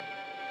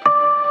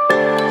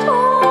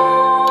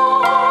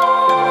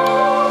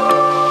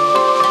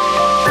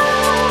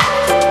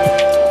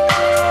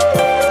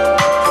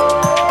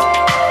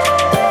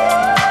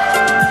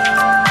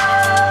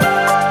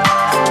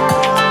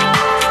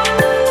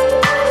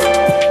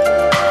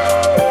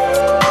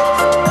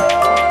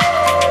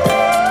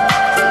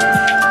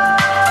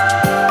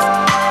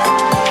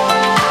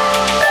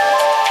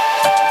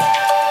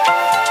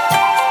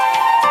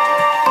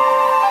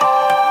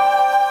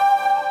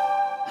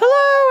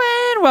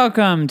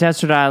Welcome to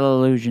Astrodile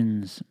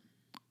Illusions.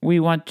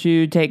 We want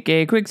to take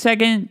a quick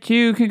second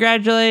to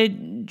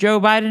congratulate Joe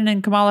Biden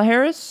and Kamala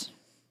Harris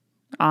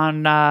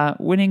on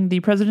winning the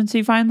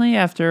presidency finally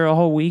after a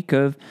whole week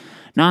of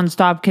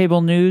nonstop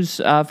cable news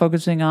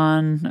focusing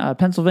on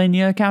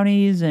Pennsylvania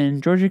counties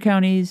and Georgia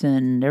counties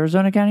and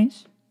Arizona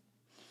counties.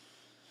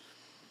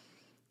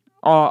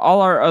 All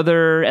our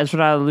other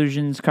Astrodile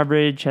Illusions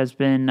coverage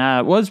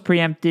was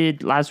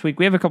preempted last week.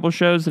 We have a couple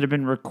shows that have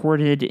been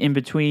recorded in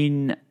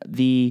between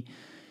the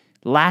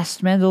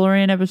last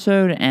Mandalorian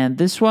episode and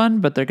this one,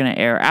 but they're going to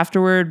air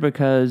afterward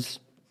because,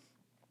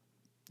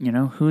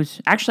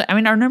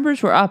 our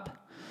numbers were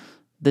up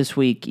this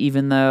week,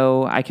 even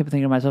though I kept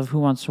thinking to myself, who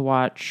wants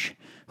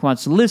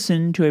to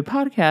listen to a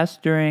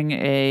podcast during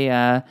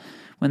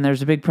when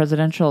there's a big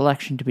presidential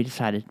election to be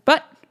decided?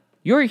 But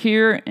you're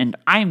here, and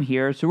I'm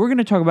here, so we're going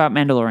to talk about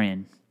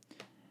Mandalorian.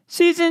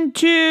 Season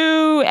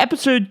 2,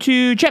 Episode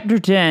 2, Chapter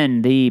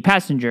 10, The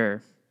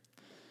Passenger.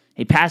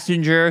 A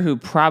passenger who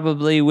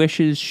probably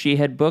wishes she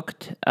had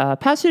booked a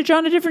passage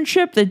on a different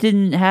ship that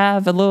didn't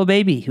have a little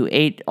baby who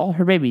ate all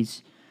her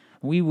babies.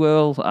 We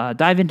will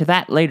dive into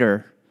that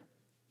later.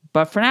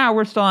 But for now,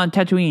 we're still on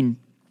Tatooine,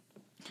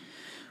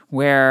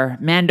 where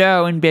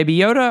Mando and Baby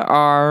Yoda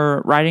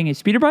are riding a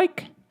speeder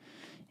bike.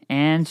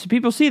 And so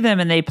people see them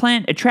and they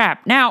plant a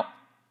trap. Now,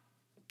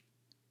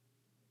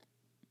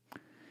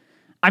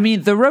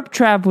 the rope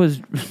trap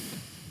was.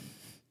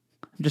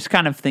 I'm just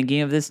kind of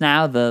thinking of this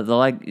now.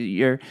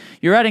 You're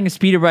riding a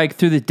speeder bike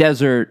through the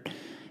desert,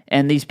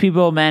 and these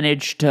people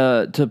manage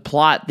to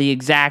plot the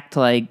exact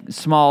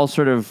small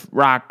sort of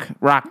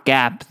rock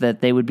gap that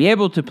they would be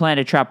able to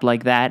plant a trap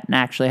like that and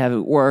actually have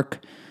it work.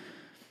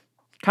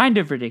 Kind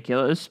of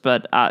ridiculous,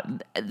 but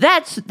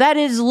that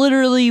is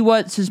literally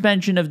what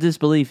suspension of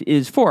disbelief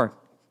is for.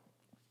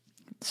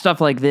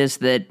 Stuff like this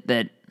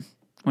that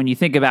when you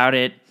think about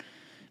it,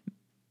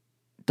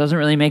 doesn't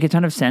really make a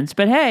ton of sense,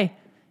 but hey,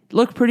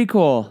 looked pretty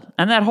cool.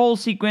 And that whole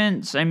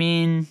sequence,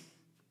 great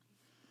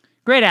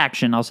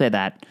action, I'll say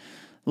that.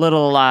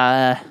 Little,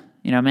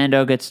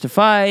 Mando gets to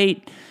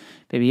fight,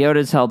 Baby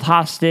Yoda's held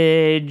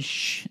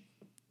hostage,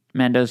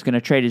 Mando's going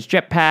to trade his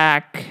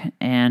jetpack,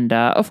 and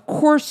of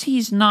course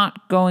he's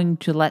not going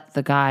to let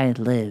the guy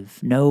live.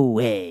 No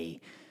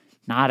way.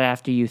 Not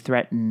after you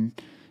threaten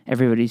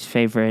everybody's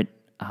favorite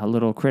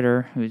little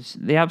critter, who's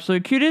the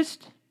absolute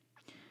cutest.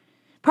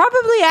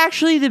 Probably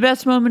actually the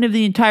best moment of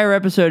the entire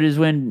episode is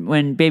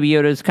when Baby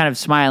Yoda's kind of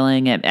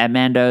smiling at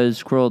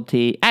Mando's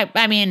cruelty.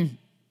 I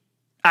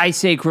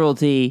say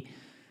cruelty.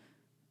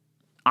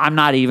 I'm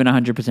not even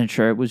 100%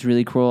 sure it was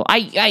really cruel.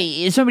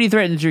 If somebody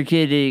threatens your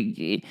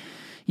kid,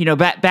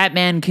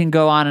 Batman can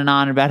go on and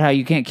on about how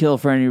you can't kill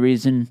for any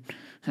reason.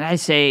 I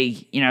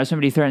say,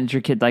 somebody threatens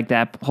your kid like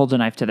that, holds a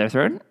knife to their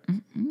throat.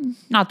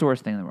 Not the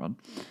worst thing in the world.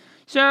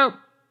 So,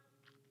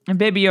 and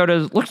Baby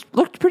Yoda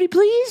looked pretty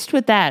pleased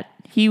with that.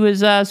 He was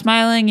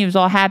smiling. He was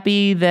all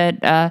happy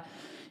that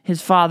his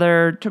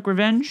father took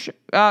revenge.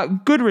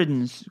 Good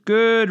riddance.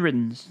 Good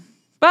riddance.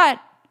 But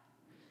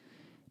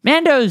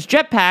Mando's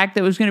jetpack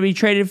that was going to be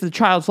traded for the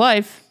child's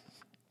life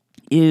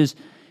is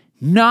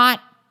not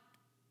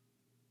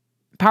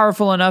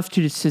powerful enough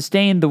to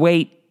sustain the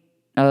weight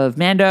of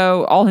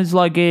Mando, all his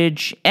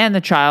luggage, and the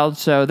child.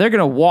 So they're going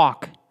to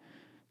walk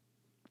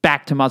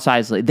back to Mos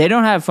Eisley. They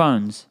don't have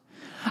phones.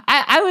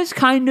 I was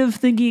kind of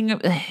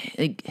thinking,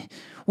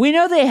 we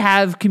know they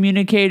have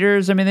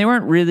communicators. They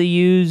weren't really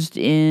used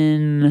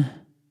in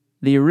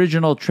the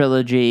original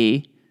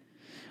trilogy.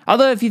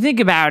 Although, if you think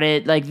about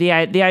it, the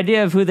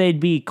idea of who they'd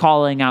be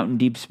calling out in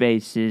deep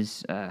space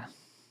is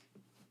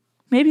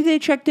maybe they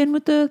checked in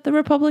with the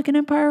Republican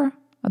Empire.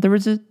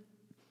 The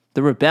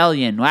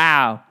Rebellion.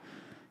 Wow,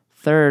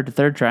 third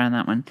try on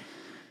that one.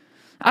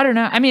 I don't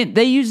know.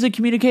 They use the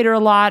communicator a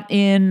lot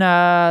in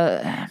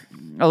a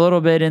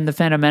little bit in the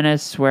Phantom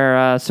Menace, where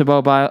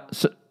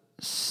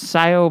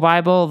Sio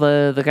Bible,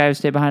 the guy who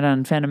stayed behind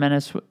on Phantom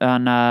Menace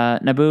on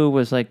Naboo,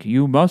 was like,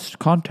 "You must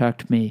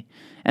contact me."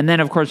 And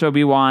then, of course,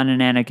 Obi-Wan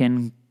and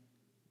Anakin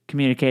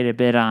communicate a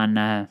bit on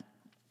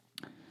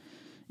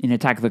in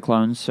Attack of the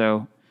Clones.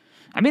 So,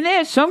 they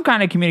have some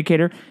kind of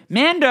communicator.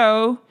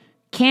 Mando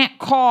can't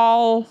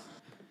call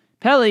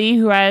Peli,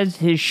 who has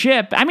his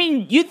ship.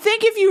 You'd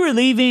think if you were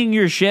leaving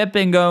your ship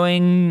and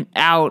going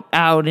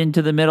out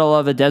into the middle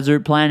of a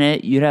desert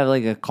planet, you'd have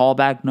a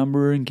callback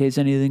number in case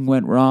anything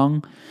went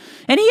wrong.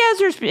 And he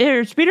has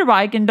her speeder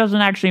bike and doesn't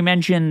actually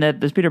mention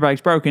that the speeder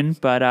bike's broken,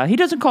 but he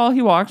doesn't call,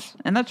 he walks,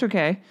 and that's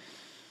okay.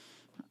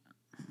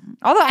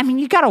 Although,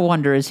 you gotta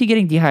wonder, is he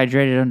getting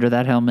dehydrated under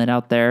that helmet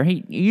out there?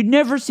 You'd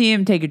never see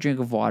him take a drink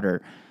of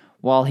water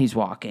while he's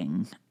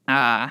walking.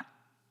 I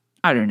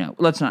don't know.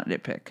 Let's not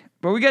nitpick.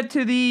 But we get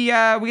to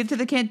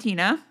the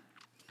cantina,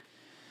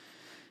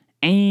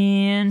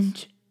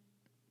 and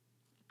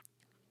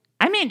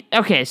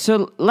okay.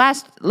 So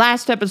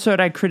last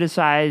episode, I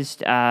criticized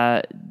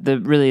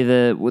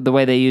the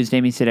way they used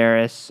Amy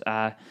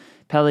Sedaris.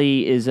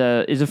 Peli is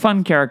a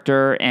fun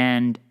character,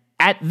 and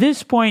at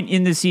this point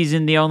in the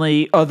season, the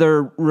only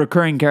other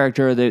recurring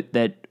character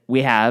that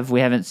we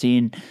haven't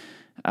seen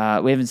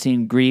We haven't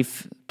seen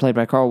Grief, played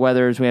by Carl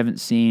Weathers. We haven't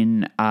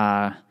seen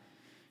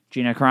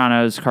Gina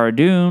Carano's Cara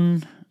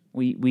Dune.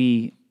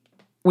 We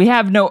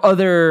have no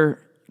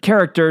other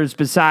characters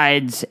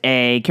besides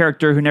a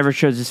character who never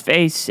shows his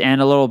face and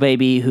a little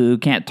baby who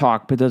can't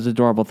talk but does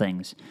adorable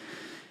things.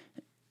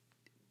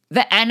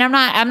 And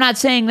I'm not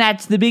saying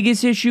that's the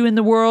biggest issue in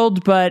the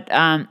world, but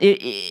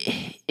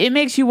it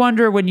makes you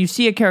wonder when you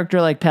see a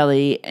character like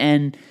Peli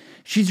and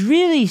she's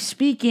really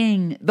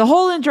speaking. The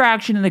whole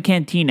interaction in the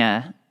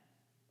cantina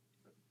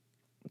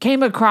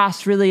came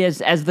across really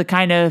as the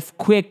kind of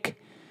quick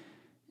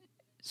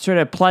sort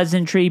of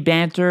pleasantry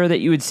banter that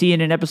you would see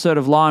in an episode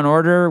of Law and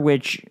Order,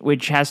 which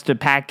has to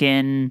pack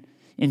into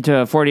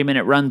a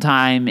 40-minute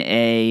runtime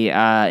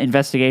a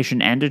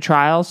investigation and a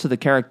trial. So the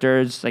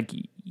characters, like,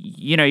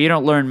 you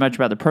don't learn much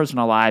about their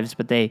personal lives,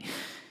 but they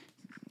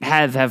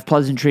have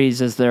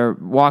pleasantries as they're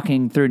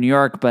walking through New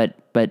York. But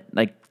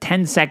like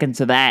 10 seconds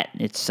of that,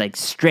 it's like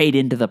straight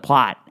into the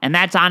plot, and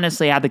that's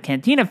honestly how the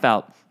cantina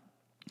felt.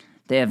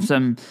 They have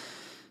some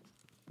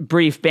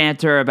brief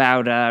banter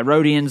about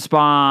Rhodian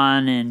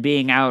spawn and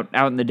being out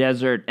in the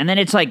desert. And then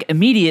it's like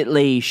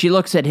immediately she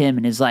looks at him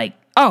and is like,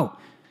 oh,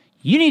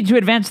 you need to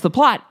advance the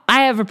plot.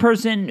 I have a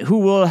person who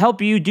will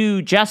help you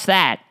do just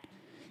that.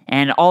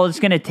 And all it's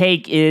going to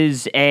take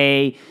is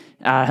a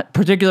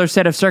particular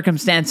set of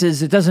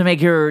circumstances. It doesn't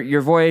make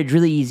your voyage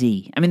really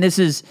easy. I mean, this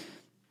is...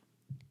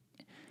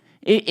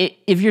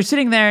 If you're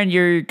sitting there and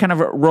you're kind of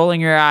rolling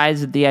your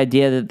eyes at the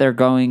idea that they're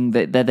going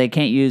that they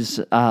can't use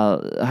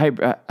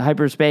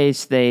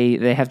hyperspace,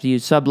 they have to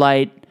use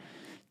sublight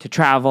to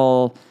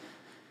travel.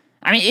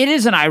 I mean, it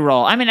is an eye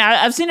roll. I mean,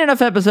 I've seen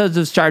enough episodes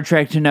of Star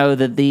Trek to know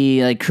that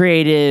the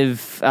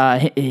creative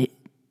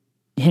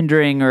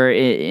hindering or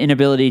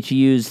inability to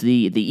use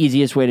the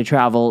easiest way to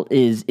travel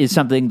is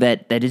something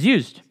that is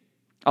used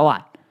a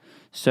lot.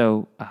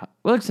 So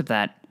we'll accept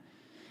that.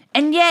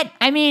 And yet,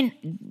 I mean,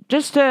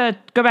 just to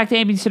go back to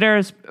Amy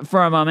Sedaris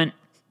for a moment,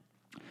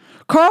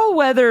 Carl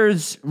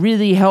Weathers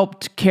really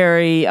helped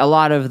carry a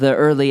lot of the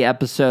early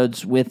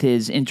episodes with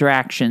his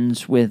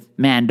interactions with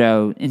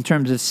Mando in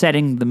terms of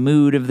setting the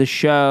mood of the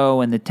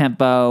show and the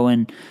tempo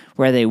and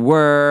where they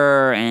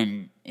were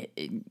and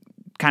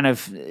kind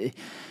of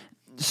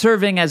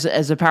serving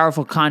as a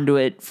powerful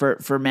conduit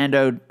for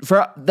Mando,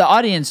 for the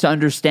audience to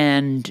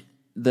understand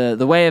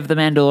the way of the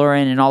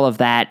Mandalorian and all of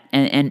that.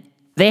 And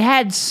they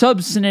had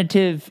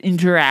substantive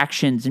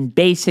interactions in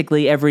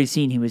basically every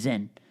scene he was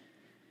in.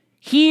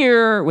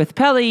 Here, with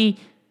Peli,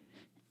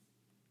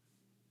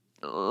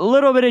 a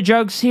little bit of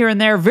jokes here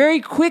and there very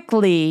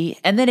quickly,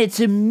 and then it's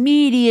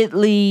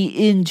immediately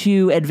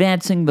into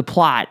advancing the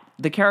plot.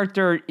 The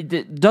character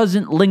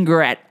doesn't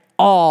linger at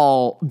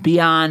all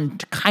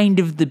beyond kind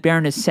of the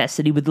bare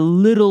necessity with a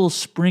little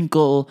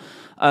sprinkle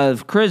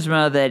of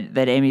charisma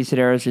that Amy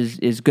Sedaris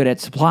is good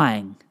at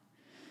supplying.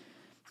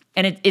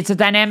 And it's a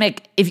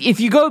dynamic. If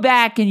you go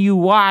back and you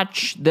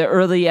watch the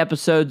early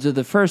episodes of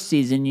the first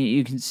season,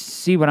 you can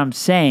see what I'm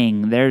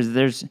saying.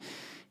 There's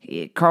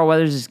Carl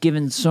Weathers is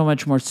given so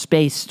much more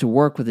space to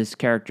work with this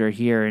character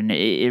here, and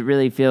it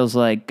really feels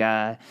like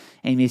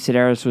Amy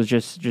Sedaris was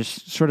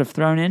just sort of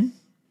thrown in.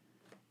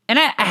 And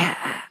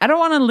I don't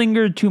want to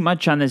linger too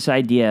much on this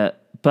idea,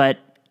 but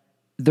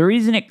the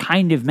reason it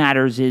kind of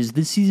matters is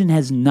this season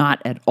has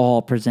not at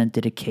all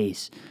presented a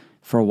case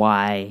for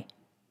why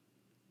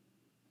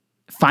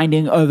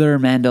finding other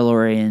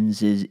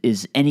Mandalorians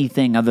is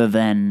anything other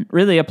than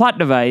really a plot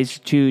device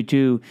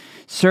to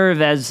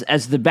serve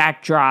as the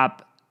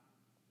backdrop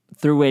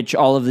through which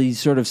all of these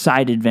sort of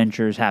side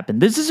adventures happen.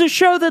 This is a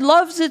show that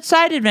loves its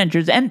side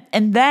adventures, and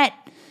that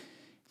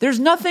there's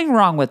nothing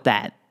wrong with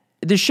that.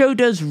 The show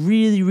does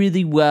really,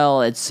 really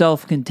well at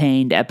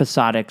self-contained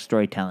episodic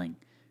storytelling.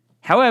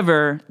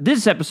 However,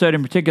 this episode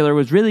in particular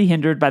was really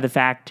hindered by the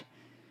fact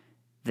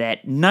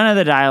that none of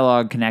the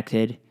dialogue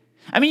connected.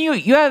 I mean,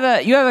 you have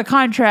a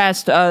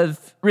contrast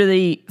of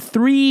really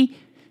three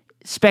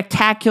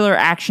spectacular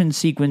action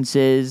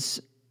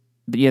sequences.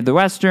 You had the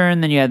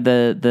Western, then you had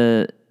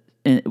in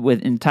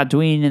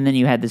Tatooine, and then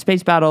you had the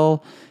space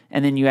battle,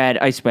 and then you had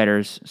ice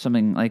spiders,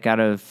 something like out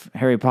of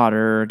Harry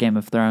Potter or Game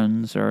of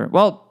Thrones,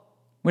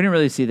 we didn't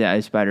really see the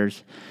ice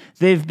spiders.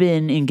 They've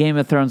been in Game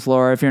of Thrones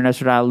lore. If you're an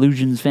Estrada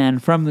Illusions fan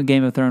from the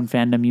Game of Thrones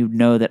fandom, you'd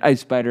know that ice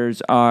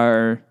spiders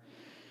are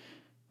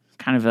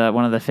kind of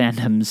one of the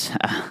fandom's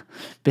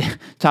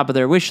top of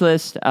their wish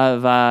list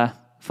of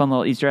fun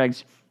little Easter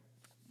eggs.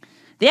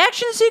 The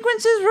action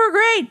sequences were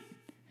great.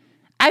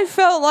 I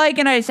felt like,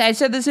 and I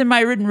said this in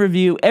my written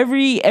review,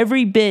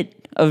 every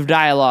bit of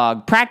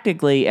dialogue,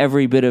 practically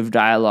every bit of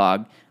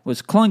dialogue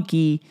was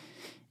clunky,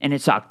 and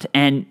it sucked.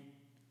 And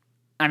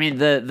I mean,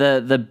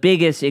 the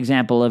biggest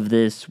example of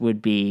this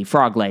would be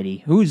Frog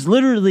Lady, who's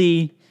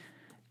literally,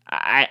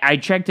 I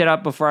checked it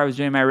up before I was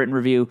doing my written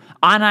review.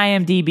 On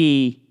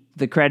IMDb,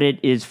 the credit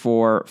is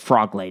for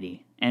Frog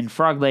Lady. And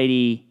Frog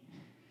Lady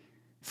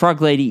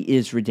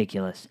is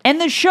ridiculous. And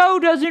the show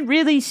doesn't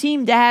really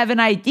seem to have an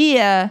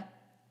idea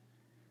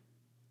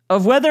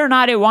of whether or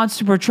not it wants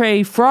to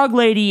portray Frog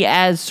Lady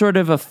as sort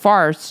of a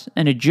farce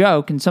and a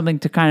joke and something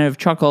to kind of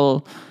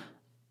chuckle.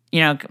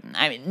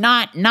 I mean,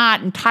 not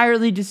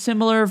entirely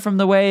dissimilar from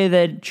the way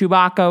that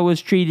Chewbacca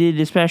was treated,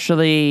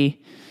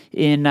 especially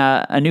in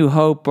A New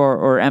Hope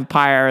or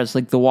Empire, as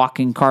like the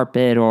walking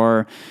carpet,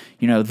 or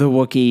the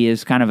Wookiee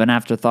is kind of an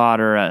afterthought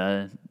or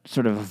a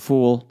sort of a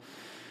fool.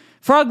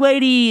 Frog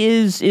Lady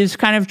is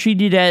kind of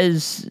treated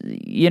as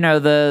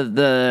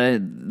the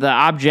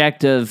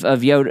object of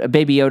Yoda,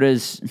 Baby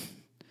Yoda's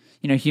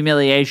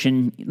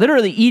humiliation,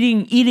 literally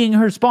eating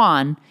her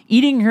spawn,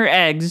 eating her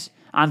eggs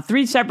on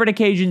 3 separate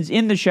occasions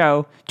in the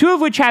show, 2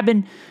 of which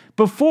happen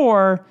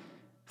before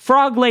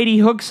Frog Lady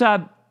hooks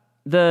up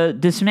the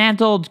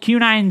dismantled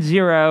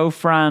Q90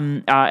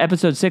 from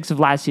episode 6 of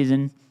last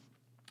season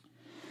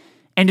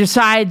and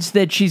decides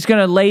that she's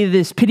going to lay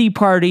this pity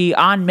party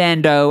on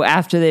Mando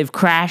after they've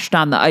crashed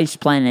on the ice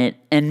planet.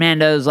 And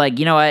Mando's like,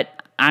 you know what?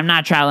 I'm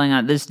not traveling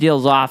on this.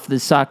 Deal's off.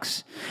 This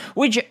sucks.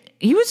 Which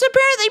he was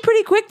apparently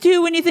pretty quick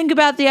to, when you think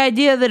about the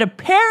idea that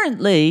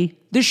apparently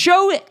the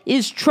show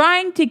is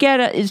trying to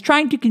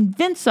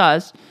convince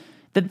us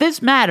that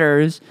this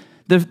matters.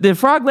 The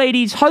Frog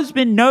Lady's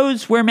husband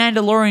knows where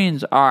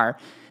Mandalorians are.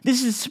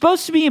 This is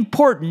supposed to be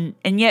important,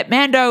 and yet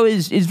Mando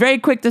is very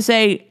quick to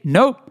say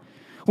nope.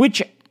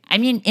 Which, I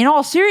mean, in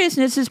all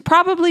seriousness, is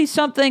probably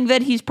something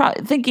that he's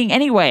thinking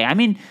anyway. I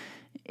mean,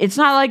 it's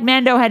not like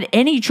Mando had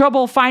any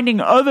trouble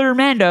finding other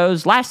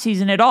Mandos last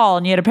season at all,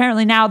 and yet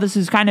apparently now this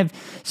is kind of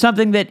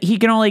something that he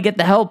can only get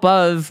the help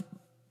of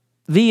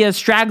via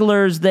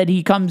stragglers that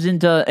he comes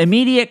into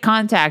immediate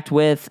contact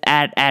with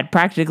at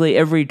practically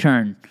every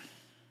turn.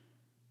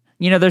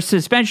 There's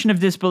suspension of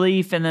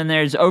disbelief, and then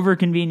there's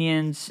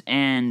overconvenience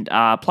and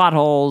plot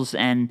holes,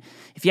 and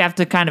if you have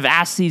to kind of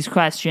ask these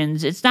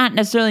questions, it's not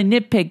necessarily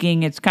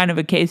nitpicking, it's kind of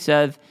a case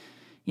of,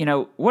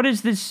 what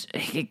is this?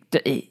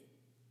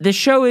 The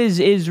show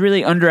is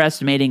really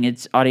underestimating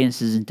its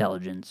audience's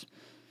intelligence.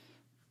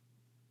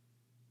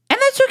 And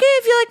that's okay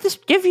if you like this.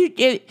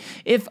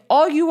 If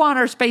all you want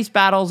are space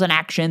battles and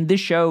action,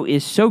 this show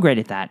is so great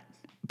at that.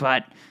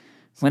 But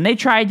when they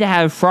tried to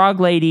have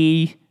Frog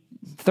Lady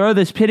throw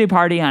this pity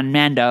party on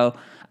Mando,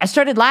 I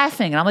started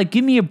laughing, and I'm like,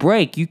 give me a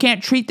break. You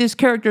can't treat this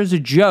character as a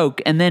joke,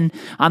 and then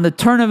on the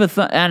turn of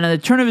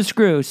a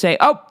screw, say,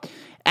 oh,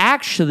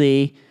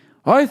 actually,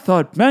 I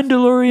thought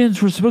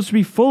Mandalorians were supposed to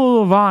be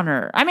full of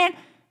honor. I mean,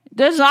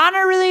 does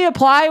honor really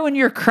apply when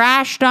you're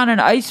crashed on an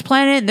ice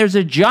planet and there's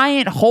a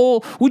giant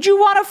hole? Would you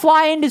want to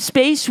fly into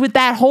space with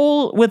a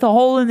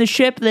hole in the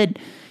ship that,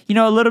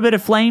 a little bit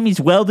of flame,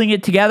 he's welding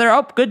it together?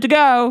 Oh, good to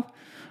go.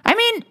 I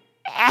mean,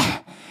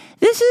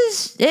 this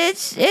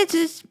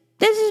is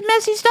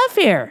messy stuff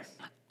here.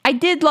 I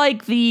did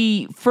like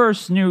the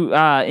first new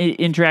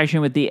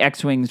interaction with the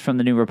X-Wings from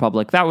the New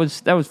Republic. That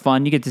was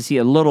fun. You get to see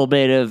a little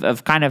bit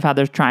of kind of how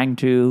they're trying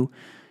to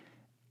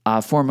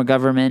form a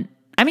government.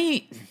 I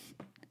mean,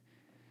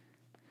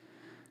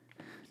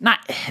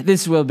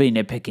 this will be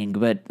nitpicking,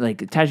 but like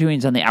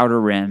Tatooine's on the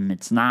Outer Rim.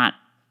 It's not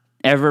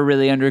ever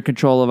really under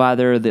control of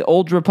either the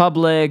Old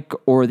Republic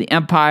or the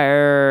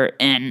Empire.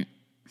 And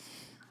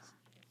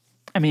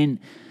I mean,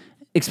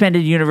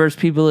 Expanded Universe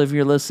people, if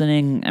you're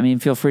listening, I mean,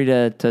 feel free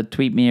to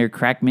tweet me or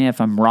correct me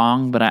if I'm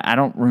wrong, but I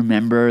don't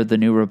remember the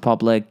New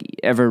Republic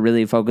ever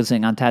really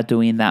focusing on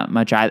Tatooine that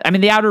much either. I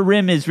mean, the Outer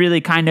Rim is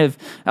really kind of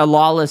a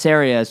lawless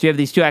area, so you have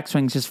these 2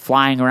 X-Wings just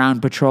flying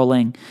around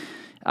patrolling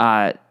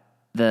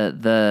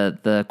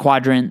the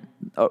quadrant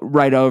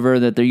right over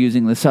that they're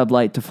using the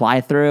sublight to fly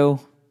through.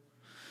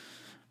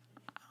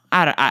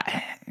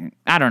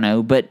 I don't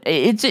know, but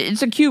it's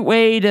a cute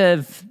way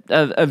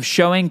of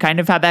showing kind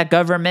of how that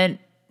government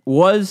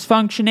was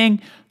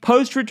functioning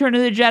post Return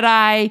of the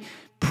Jedi,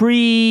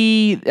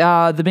 pre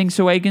The Binks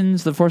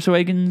Awakens, The Force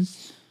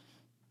Awakens,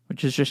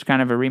 which is just kind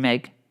of a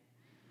remake.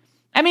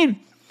 I mean,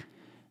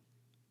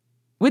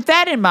 with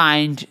that in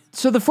mind,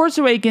 so The Force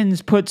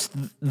Awakens puts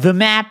the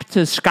map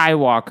to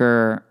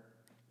Skywalker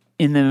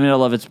in the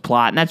middle of its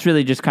plot, and that's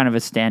really just kind of a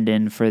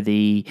stand-in for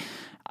the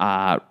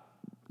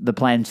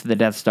plans for the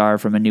Death Star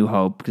from A New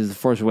Hope, because The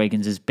Force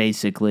Awakens is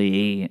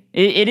basically,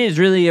 it is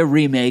really a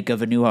remake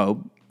of A New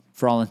Hope,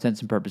 for all intents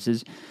and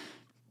purposes.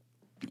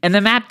 And the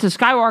map to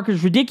Skywalker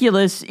is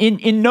ridiculous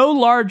in no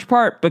large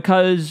part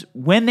because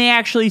when they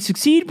actually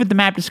succeed with the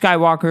map to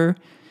Skywalker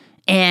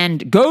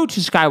and go to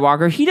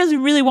Skywalker, he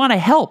doesn't really want to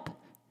help.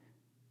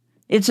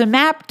 It's a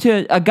map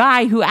to a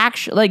guy who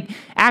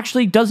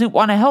actually doesn't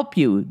want to help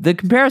you. The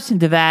comparison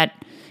to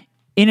that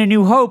in A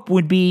New Hope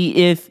would be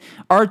if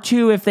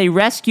R2, if they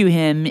rescue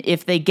him,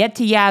 if they get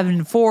to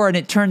Yavin 4 and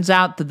it turns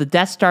out that the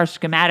Death Star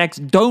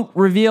schematics don't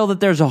reveal that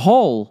there's a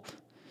hole.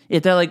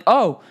 If they're like,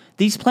 oh,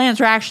 these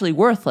plans are actually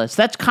worthless.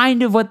 That's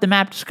kind of what the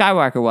map to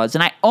Skywalker was.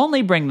 And I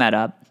only bring that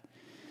up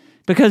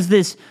because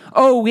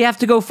we have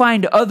to go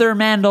find other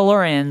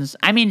Mandalorians.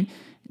 I mean,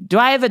 do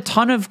I have a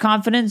ton of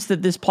confidence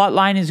that this plot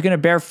line is going to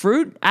bear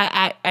fruit?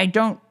 I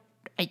don't.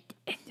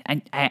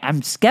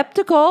 I'm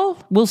skeptical.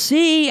 We'll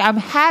see. I'm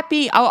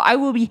happy. I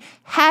will be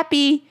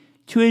happy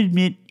to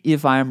admit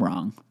if I'm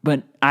wrong.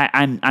 But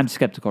I'm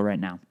skeptical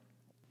right now.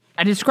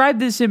 I described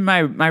this in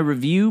my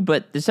review,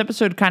 but this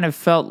episode kind of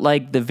felt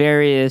like the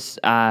various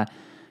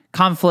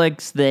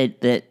conflicts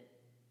that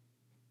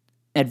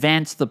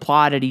advanced the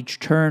plot at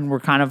each turn were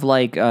kind of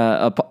like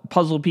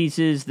puzzle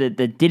pieces that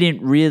didn't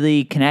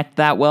really connect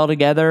that well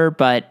together,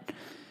 but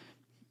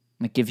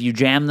like if you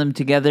jam them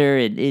together,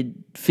 it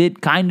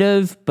fit kind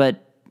of,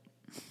 but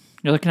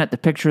you're looking at the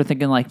picture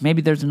thinking like,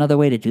 maybe there's another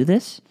way to do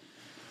this.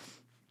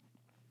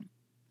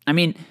 I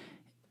mean,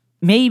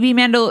 maybe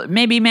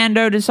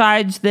Mando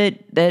decides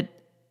that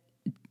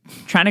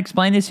trying to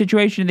explain the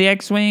situation to the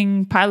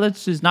X-Wing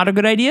pilots is not a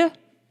good idea,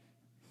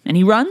 and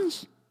he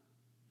runs.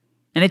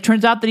 And it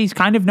turns out that he's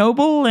kind of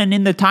noble, and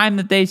in the time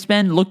that they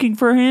spend looking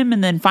for him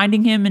and then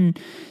finding him and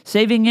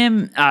saving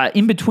him,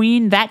 in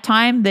between that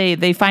time,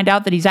 they find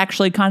out that he's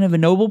actually kind of a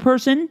noble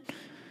person.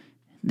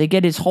 They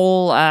get his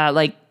whole,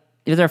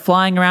 if they're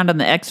flying around on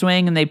the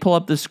X-Wing and they pull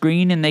up the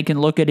screen and they can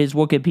look at his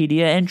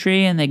Wikipedia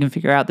entry and they can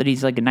figure out that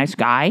he's like a nice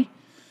guy.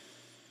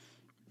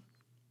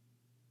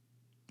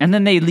 And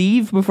then they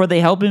leave before they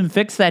help him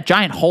fix that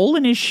giant hole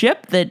in his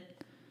ship that,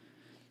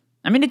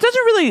 I mean, it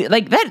doesn't really,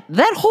 like,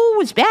 that hole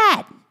was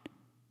bad.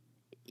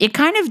 It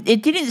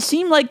didn't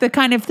seem like the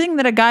kind of thing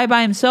that a guy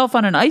by himself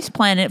on an ice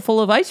planet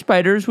full of ice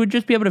spiders would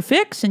just be able to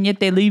fix, and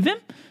yet they leave him.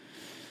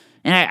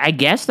 And I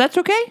guess that's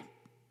okay.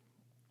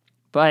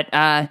 But,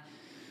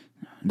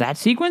 that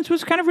sequence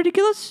was kind of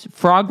ridiculous.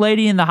 Frog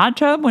Lady in the hot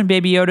tub when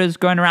Baby Yoda is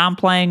going around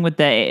playing with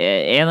the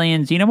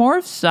alien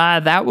xenomorphs.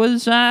 That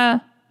was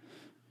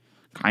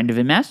kind of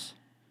a mess.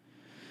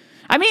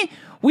 I mean,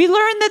 we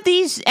learned that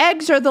these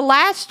eggs are the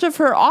last of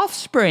her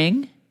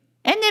offspring,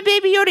 and then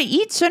Baby Yoda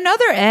eats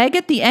another egg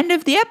at the end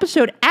of the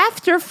episode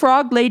after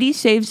Frog Lady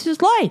saves his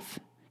life.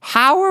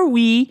 How are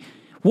we...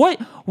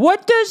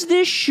 What does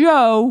this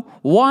show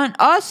want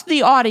us,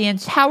 the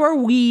audience, how are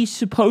we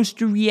supposed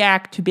to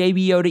react to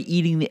Baby Yoda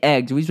eating the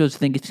eggs? Are we supposed to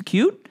think it's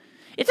cute?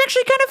 It's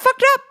actually kind of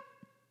fucked up.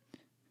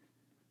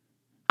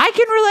 I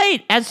can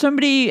relate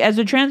as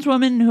a trans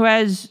woman who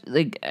has,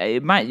 like,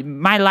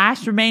 my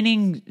last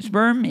remaining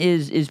sperm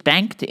is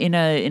banked in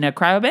a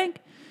cryobank.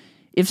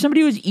 If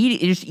somebody was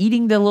just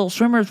eating the little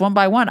swimmers one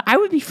by one, I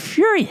would be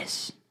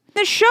furious.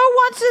 The show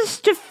wants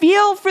us to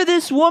feel for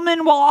this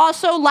woman while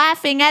also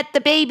laughing at the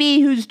baby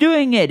who's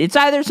doing it. It's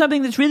either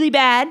something that's really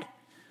bad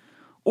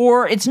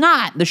or it's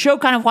not. The show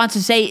kind of wants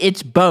to say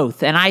it's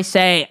both. And I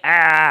say,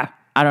 I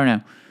don't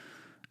know.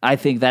 I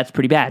think that's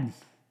pretty bad.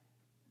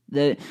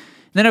 Then,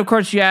 of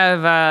course, you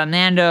have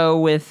Mando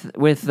with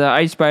the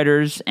ice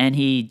spiders, and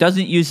he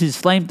doesn't use his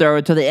flamethrower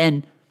until the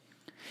end.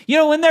 You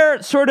know, when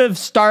they're sort of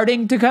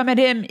starting to come at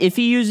him, if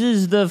he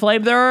uses the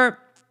flamethrower,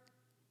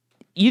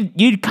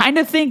 you'd kind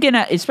of think,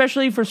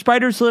 especially for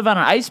spiders to live on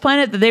an ice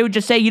planet, that they would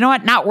just say, you know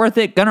what, not worth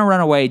it, gonna run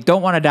away,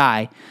 don't want to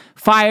die.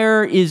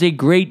 Fire is a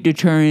great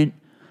deterrent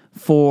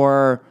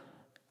for...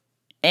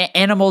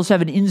 Animals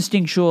have an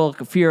instinctual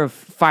fear of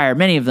fire,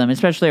 many of them,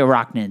 especially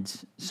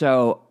arachnids.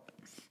 So,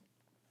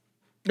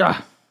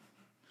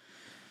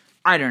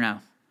 I don't know.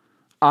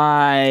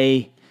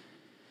 I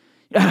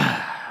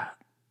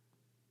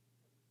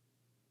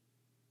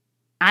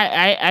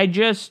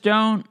just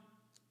don't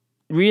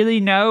really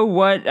know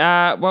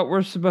what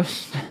we're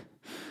supposed to,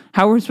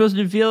 how we're supposed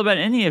to feel about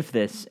any of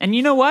this. And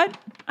you know what?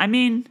 I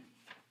mean,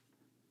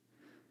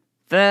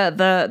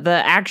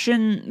 the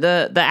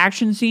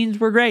action scenes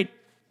were great.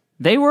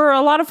 They were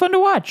a lot of fun to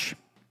watch.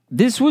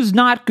 This was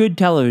not good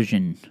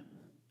television.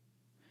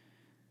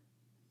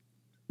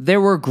 There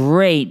were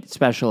great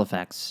special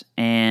effects,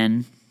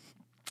 and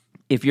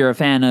if you're a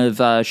fan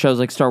of shows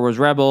like Star Wars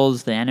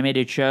Rebels, the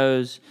animated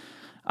shows,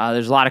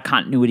 there's a lot of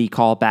continuity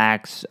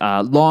callbacks.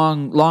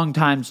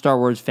 Long-time Star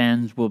Wars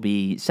fans will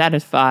be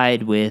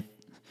satisfied with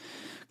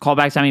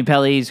callbacks. I mean,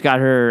 Pelly's got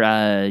her,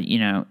 I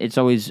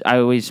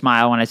always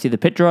smile when I see the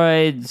pit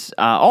droids,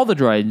 all the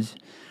droids,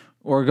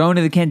 or going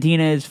to the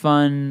cantina is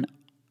fun.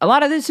 A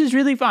lot of this is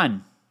really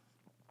fun.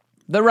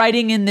 The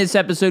writing in this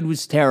episode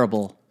was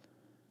terrible.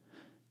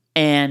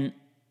 And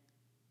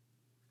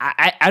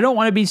I don't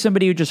want to be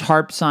somebody who just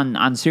harps on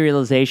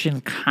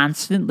serialization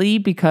constantly,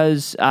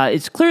 because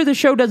it's clear the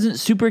show doesn't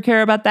super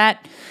care about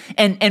that.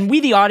 And we,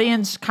 the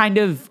audience, kind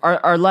of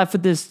are left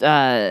with this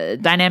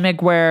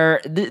dynamic where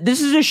this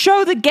is a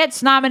show that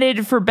gets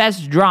nominated for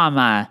Best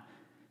Drama.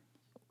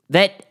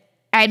 That,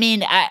 I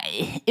mean,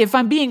 if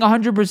I'm being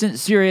 100%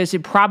 serious,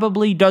 it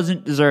probably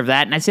doesn't deserve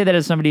that. And I say that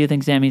as somebody who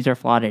thinks Emmys are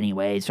flawed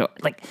anyway. So,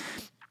 like,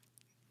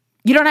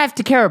 you don't have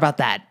to care about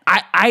that.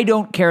 I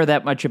don't care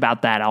that much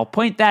about that. I'll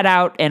point that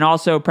out and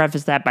also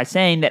preface that by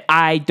saying that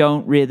I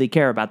don't really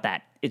care about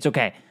that. It's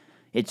okay.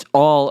 It's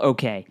all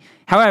okay.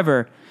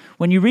 However,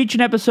 when you reach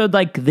an episode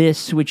like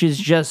this, which is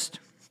just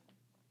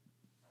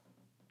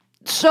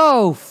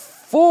so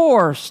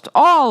forced,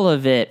 all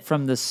of it,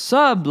 from the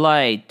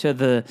sublight to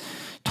the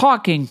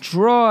talking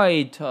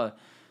droid to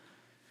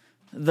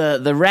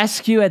the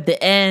rescue at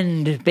the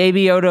end,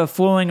 Baby Yoda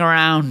fooling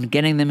around,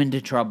 getting them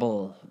into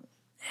trouble.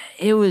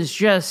 It was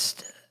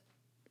just,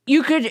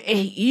 you could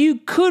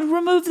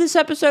remove this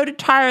episode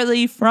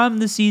entirely from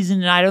the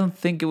season, and I don't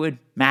think it would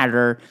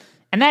matter.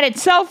 And that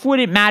itself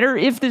wouldn't matter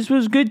if this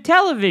was good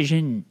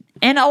television.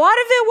 And a lot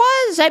of it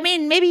was. I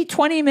mean, maybe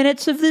 20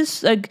 minutes of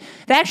this, the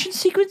action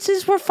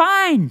sequences were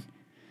fine.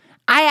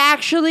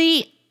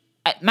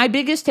 My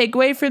biggest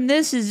takeaway from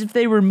this is if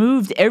they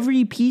removed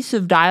every piece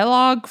of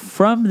dialogue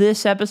from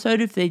this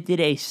episode, if they did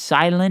a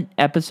silent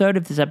episode,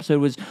 if this episode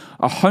was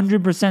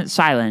 100%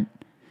 silent,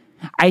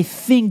 I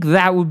think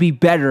that would be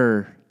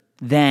better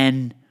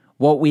than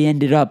what we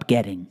ended up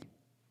getting.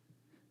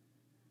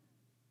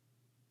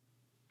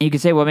 You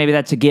could say, well, maybe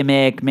that's a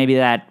gimmick. Maybe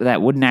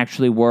that wouldn't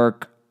actually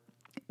work.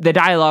 The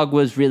dialogue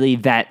was really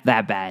that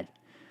bad.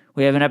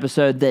 We have an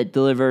episode that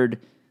delivered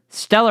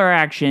stellar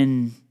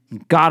action,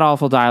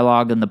 god-awful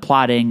dialogue, and the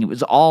plotting. It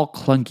was all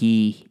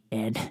clunky,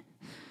 and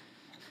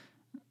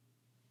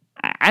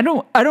I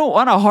don't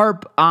want to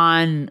harp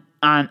on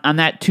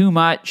that too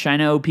much. I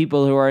know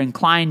people who are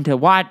inclined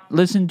to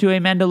listen to a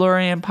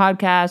Mandalorian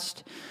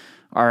podcast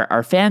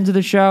are fans of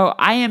the show.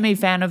 I am a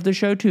fan of the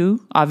show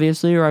too,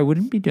 obviously, or I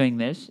wouldn't be doing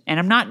this. And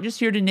I'm not just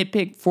here to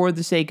nitpick for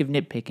the sake of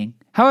nitpicking.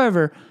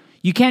 However,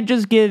 you can't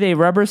just give a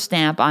rubber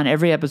stamp on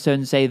every episode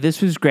and say, this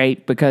was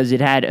great because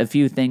it had a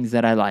few things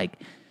that I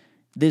like.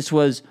 This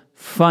was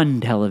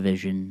fun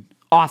television,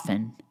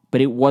 often,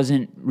 but it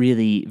wasn't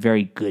really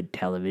very good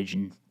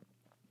television.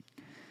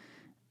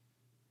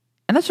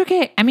 And that's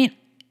okay. I mean,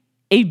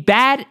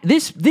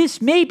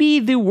 this may be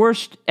the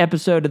worst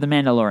episode of The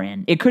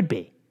Mandalorian. It could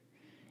be.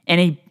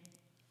 And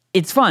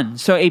it's fun.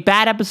 So a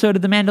bad episode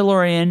of The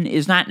Mandalorian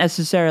is not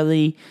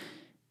necessarily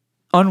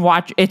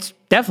it's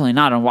definitely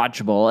not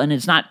unwatchable, and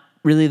it's not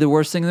really the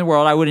worst thing in the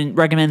world. I wouldn't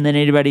recommend that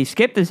anybody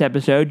skip this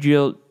episode.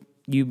 You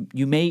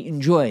may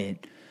enjoy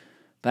it,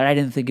 but I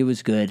didn't think it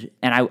was good.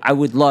 And I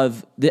would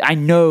love, I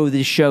know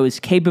this show is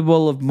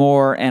capable of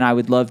more, and I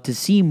would love to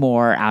see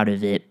more out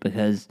of it,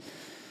 because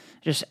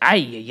this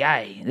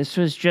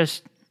was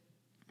just,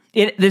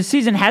 this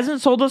season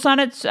hasn't sold us on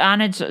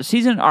its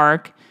season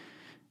arc.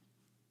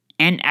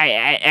 And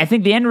I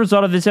think the end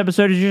result of this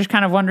episode is just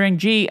kind of wondering,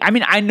 I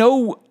mean, I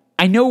know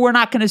we're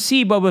not going to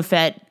see Boba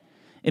Fett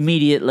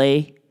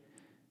immediately.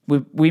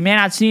 We may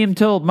not see him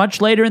till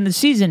much later in the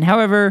season.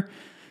 However,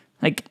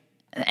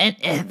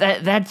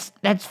 that's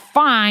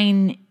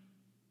fine,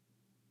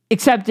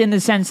 except in the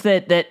sense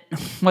that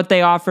what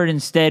they offered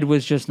instead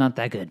was just not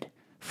that good.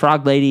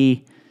 Frog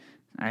Lady,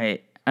 I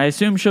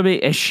assume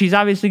she's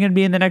obviously going to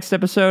be in the next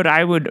episode.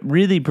 I would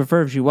really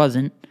prefer if she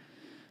wasn't.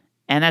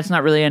 And that's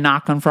not really a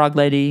knock on Frog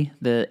Lady.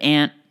 The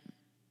Ant,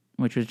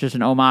 which was just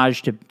an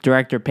homage to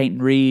director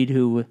Peyton Reed,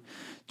 who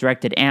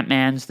directed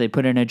Ant-Man's. They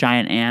put in a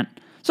giant ant.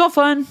 It's all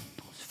fun.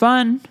 It's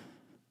fun.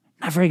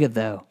 Not very good,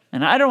 though.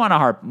 And I don't want to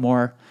harp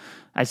more.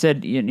 I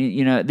said,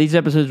 you know, these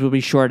episodes will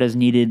be short as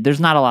needed. There's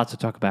not a lot to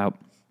talk about.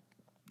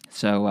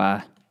 So,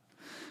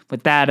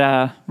 with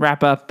that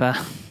wrap up,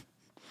 let's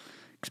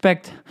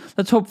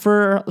hope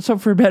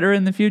for better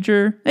in the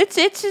future. It's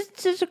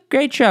a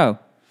great show.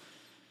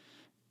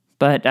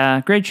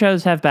 But great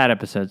shows have bad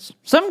episodes.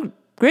 Some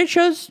great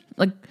shows,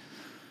 like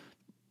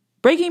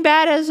Breaking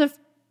Bad, has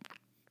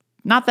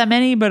not that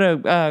many, but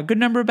a good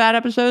number of bad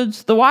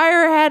episodes. The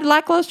Wire had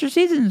lackluster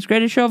seasons.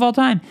 Greatest show of all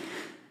time.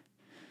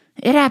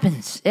 It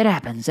happens,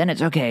 and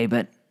it's okay.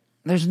 But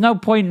there's no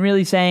point in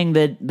really saying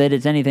that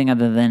it's anything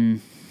other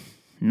than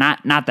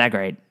not that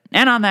great.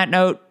 And on that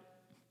note,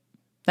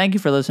 thank you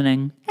for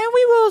listening, and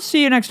we will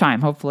see you next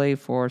time, hopefully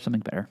for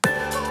something better.